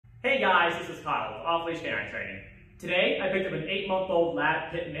Hey guys, this is Kyle with Off Leash K9 Training. Today, I picked up an 8-month-old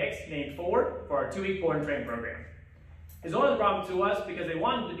lab pit mix named Ford for our 2-week board and train program. It's only the problem to us because they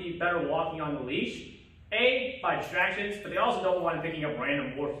wanted to be better walking on the leash, A, by distractions, but they also don't want it picking up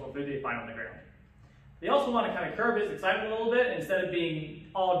random morsels of food they find on the ground. They also want to kind of curb his excitement a little bit. Instead of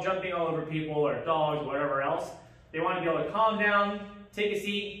being all jumping all over people or dogs or whatever else, they want to be able to calm down, take a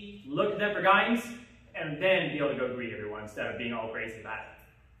seat, look at them for guidance, and then be able to go greet everyone instead of being all crazy about it.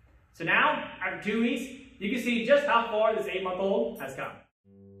 So now, after 2 weeks, you can see just how far this 8-month-old has come.